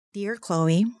Dear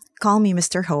Chloe, call me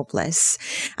Mr. Hopeless.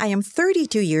 I am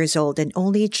 32 years old and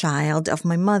only child of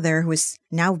my mother who is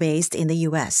now based in the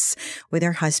US with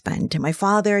her husband. My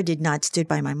father did not stood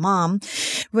by my mom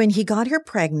when he got her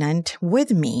pregnant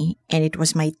with me, and it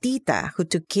was my tita who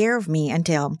took care of me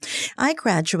until I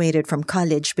graduated from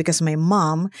college because my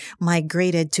mom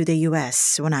migrated to the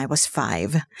US when I was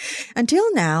 5. Until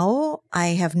now,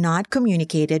 I have not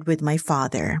communicated with my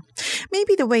father.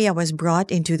 Maybe the way I was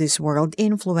brought into this world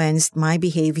influenced my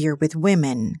behavior with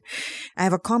women. I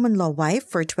have a common law wife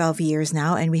for 12 years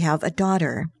now, and we have a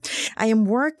daughter. I am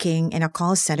working in a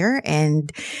call center,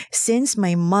 and since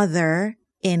my mother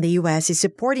in the US is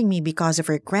supporting me because of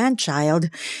her grandchild,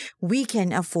 we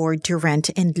can afford to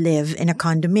rent and live in a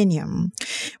condominium.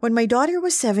 When my daughter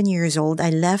was 7 years old,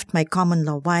 I left my common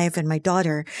law wife and my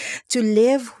daughter to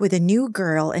live with a new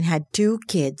girl and had 2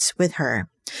 kids with her.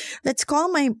 Let's call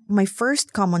my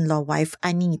first common law wife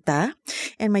Anita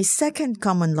and my second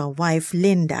common law wife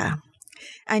Linda.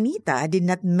 Anita did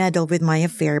not meddle with my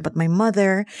affair, but my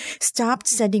mother stopped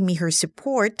sending me her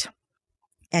support,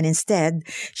 and instead,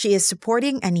 she is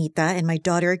supporting Anita and my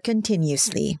daughter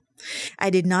continuously. I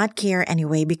did not care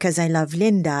anyway because I love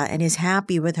Linda and is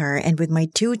happy with her and with my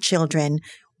 2 children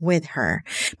with her.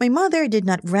 My mother did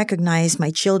not recognize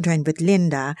my children with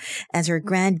Linda as her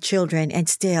grandchildren, and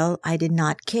still I did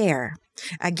not care.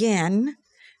 Again,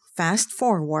 fast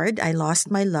forward, I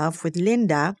lost my love with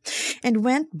Linda and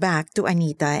went back to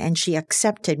Anita, and she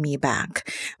accepted me back.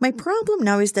 My problem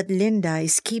now is that Linda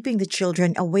is keeping the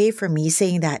children away from me,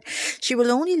 saying that she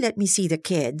will only let me see the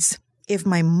kids if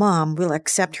my mom will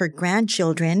accept her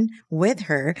grandchildren with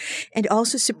her and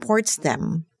also supports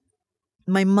them.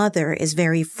 My mother is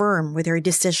very firm with her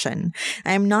decision.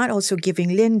 I am not also giving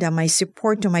Linda my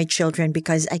support to my children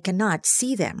because I cannot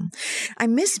see them. I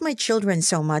miss my children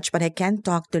so much, but I can't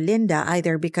talk to Linda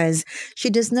either because she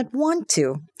does not want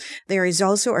to. There is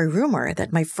also a rumor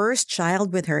that my first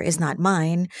child with her is not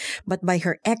mine, but by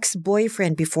her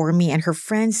ex-boyfriend before me, and her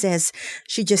friend says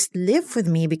she just lived with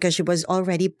me because she was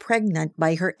already pregnant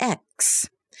by her ex.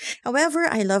 However,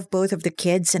 I love both of the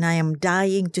kids and I am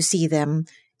dying to see them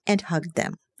and hug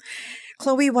them.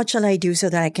 Chloe, what shall I do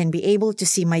so that I can be able to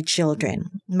see my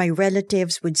children? My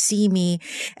relatives would see me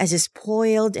as a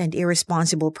spoiled and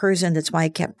irresponsible person. That's why I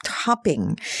kept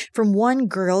hopping from one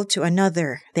girl to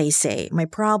another, they say. My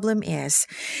problem is,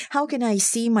 how can I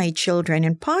see my children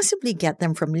and possibly get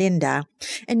them from Linda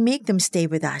and make them stay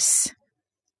with us?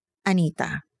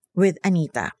 With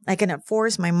Anita. I cannot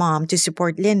force my mom to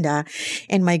support Linda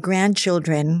and my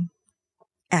grandchildren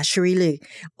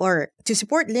or to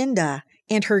support Linda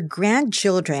and her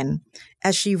grandchildren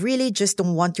as she really just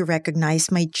don't want to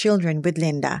recognize my children with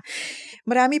Linda.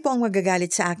 Marami po ang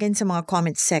magagalit sa akin sa mga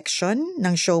comment section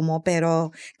ng show mo,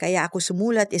 pero kaya ako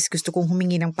sumulat is gusto kong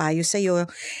humingi ng payo sa iyo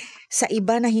sa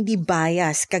iba na hindi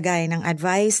bias kagaya ng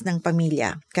advice ng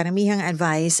pamilya. Karamihang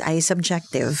advice ay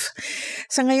subjective.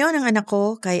 Sa ngayon, ang anak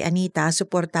ko kay Anita,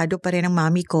 suportado pa rin ang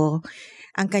mami ko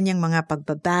ang kanyang mga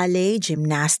pagbabale,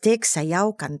 gymnastics,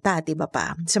 sayaw, kanta at iba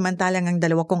pa. Samantalang ang 2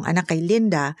 kong anak kay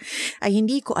Linda ay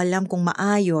hindi ko alam kung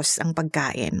maayos ang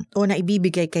pagkain o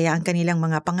naibibigay kaya ang kanilang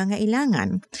mga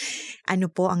pangangailangan. Ano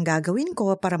po ang gagawin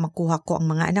ko para makuha ko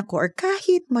ang mga anak ko or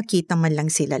kahit makita man lang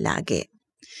sila lagi?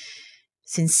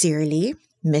 Sincerely,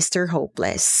 Mr.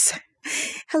 Hopeless.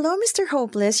 Hello, Mr.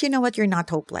 Hopeless. You know what? You're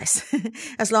not hopeless.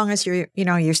 As long as you're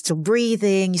still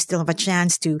breathing, you still have a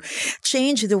chance to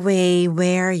change the way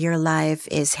where your life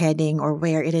is heading or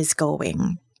where it is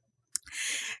going.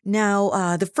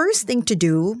 Now, the first thing to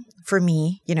do for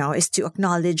me, is to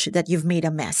acknowledge that you've made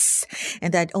a mess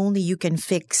and that only you can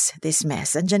fix this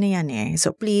mess. Andiyan na yan eh.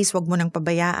 So please, wag mo nang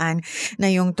pabayaan na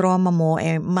yung trauma mo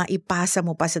maipasa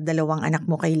mo pa sa 2 anak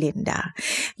mo kay Linda.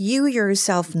 You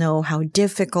yourself know how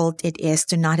difficult it is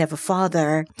to not have a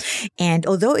father. And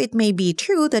although it may be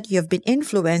true that you have been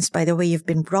influenced by the way you've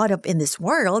been brought up in this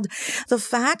world, the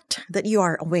fact that you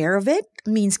are aware of it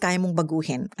means kaya mong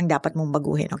baguhin ang dapat mong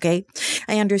baguhin, okay?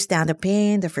 I understand the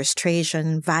pain, the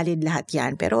frustration, valid lahat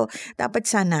yan. Pero dapat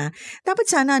sana,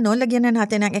 lagyan na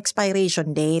natin ng expiration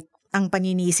date ang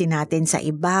paninisi natin sa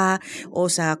iba o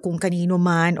sa kung kanino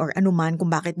man or anuman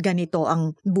kung bakit ganito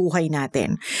ang buhay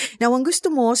natin. Now, ang gusto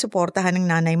mo, suportahan ng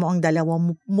nanay mo ang 2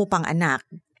 mo pang anak.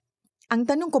 Ang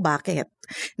tanong ko bakit?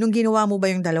 Nung ginawa mo ba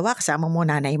yung 2, kasama mo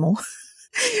nanay mo?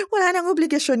 Wala nang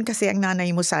obligasyon kasi ang nanay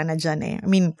mo sana dyan eh. I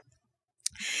mean,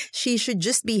 She should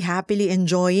just be happily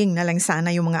enjoying na lang sana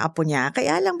yung mga apo niya.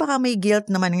 Kaya lang baka may guilt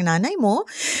naman ng nanay mo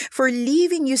for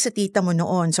leaving you sa tita mo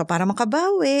noon. So para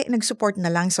makabawi, nag-support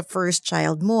na lang sa first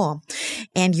child mo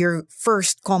and your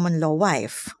first common law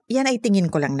wife. Yan ay tingin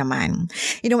ko lang naman.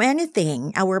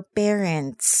 Anything our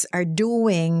parents are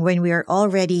doing when we are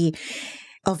already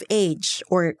of age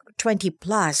or 20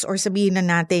 plus, or sabihin na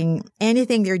natin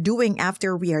anything they're doing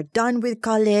after we are done with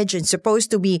college and supposed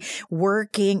to be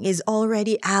working is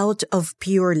already out of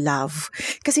pure love.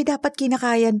 Kasi dapat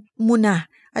kinakayan mo na.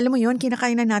 Alam mo yon,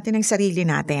 kinakain na natin ang sarili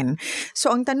natin. So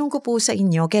ang tanong ko po sa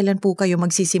inyo, kailan po kayo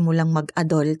magsisimulang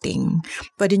mag-adulting?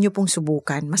 Pwede nyo pong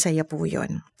subukan. Masaya po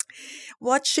yon.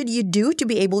 What should you do to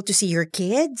be able to see your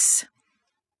kids?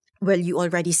 Well, you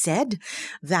already said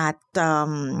that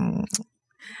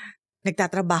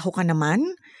nagtatrabaho ka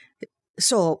naman.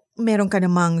 So, meron ka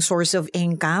namang source of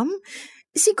income.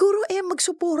 Siguro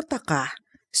magsuporta ka.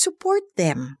 Support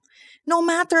them. No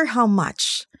matter how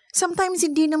much. Sometimes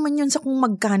hindi naman yun sa kung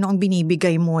magkano ang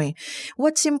binibigay mo eh.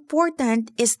 What's important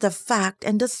is the fact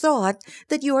and the thought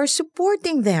that you are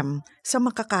supporting them sa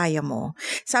makakaya mo.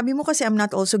 Sabi mo kasi I'm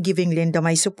not also giving Linda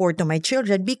my support to my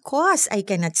children because I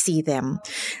cannot see them.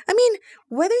 I mean,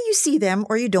 whether you see them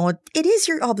or you don't, it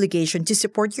is your obligation to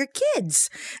support your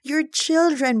kids. Your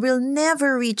children will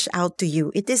never reach out to you.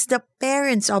 It is the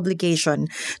parents' obligation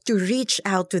to reach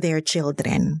out to their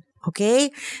children. Okay?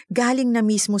 Galing na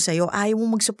mismo sa'yo, ayaw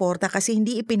mo magsuporta kasi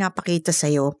hindi ipinapakita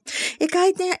sa'yo.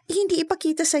 Kahit na hindi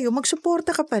ipakita sa'yo,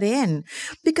 magsuporta ka pa rin.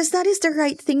 Because that is the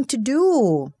right thing to do.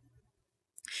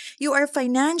 You are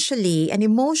financially and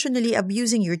emotionally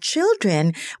abusing your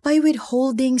children by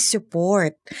withholding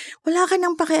support. Wala ka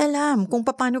nang pakialam kung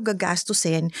paano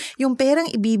gagastusin yung perang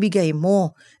ibibigay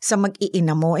mo sa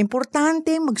mag-iina mo.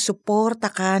 Importante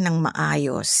magsuporta ka ng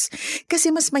maayos.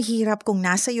 Kasi mas mahirap kung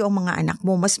nasa iyo ang mga anak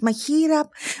mo. Mas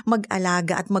mahirap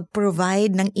mag-alaga at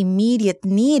mag-provide ng immediate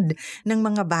need ng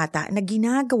mga bata na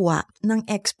ginagawa ng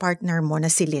ex-partner mo na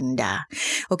si Linda.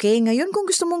 Okay, ngayon kung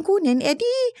gusto mong kunin, edi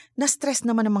na-stress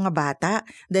naman ang mga bata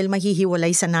dahil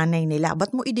mahihiwalay sa nanay nila.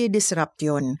 Ba't mo i-disrupt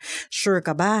yun? Sure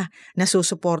ka ba?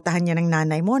 Nasusuportahan niya ng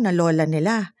nanay mo na lola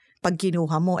nila pag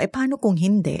kinuha mo. Paano kung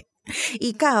hindi?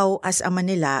 Ikaw, as ama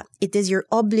nila, it is your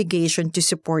obligation to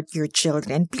support your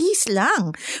children. Please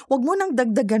lang, wag mo nang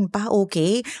dagdagan pa,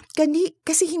 okay?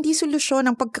 Kasi hindi solusyon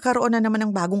ang pagkakaroon na naman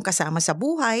ng bagong kasama sa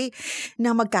buhay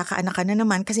na magkakaanak ka na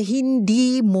naman kasi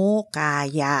hindi mo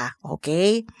kaya,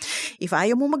 okay? If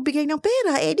ayaw mo magbigay ng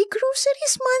pera, di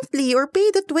groceries monthly or pay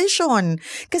the tuition.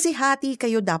 Kasi hati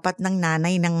kayo dapat ng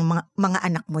nanay ng mga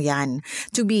anak mo yan.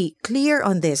 To be clear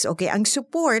on this, okay? Ang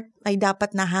support ay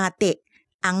dapat na hati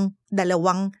ang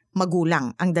dalawang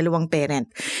magulang, ang dalawang parent.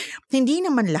 Hindi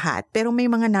naman lahat, pero may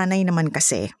mga nanay naman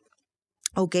kasi,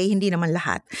 okay, hindi naman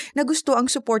lahat, na gusto ang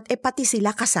support, pati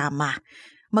sila kasama.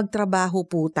 Magtrabaho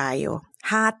po tayo.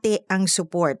 Hati ang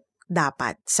support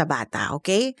dapat sa bata,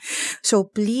 okay? So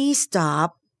please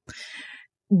stop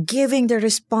giving the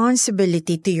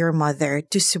responsibility to your mother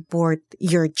to support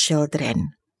your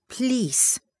children.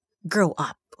 Please, grow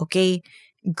up, okay?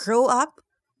 Grow up,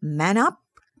 man up,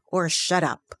 or shut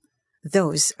up.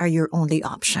 Those are your only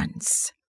options.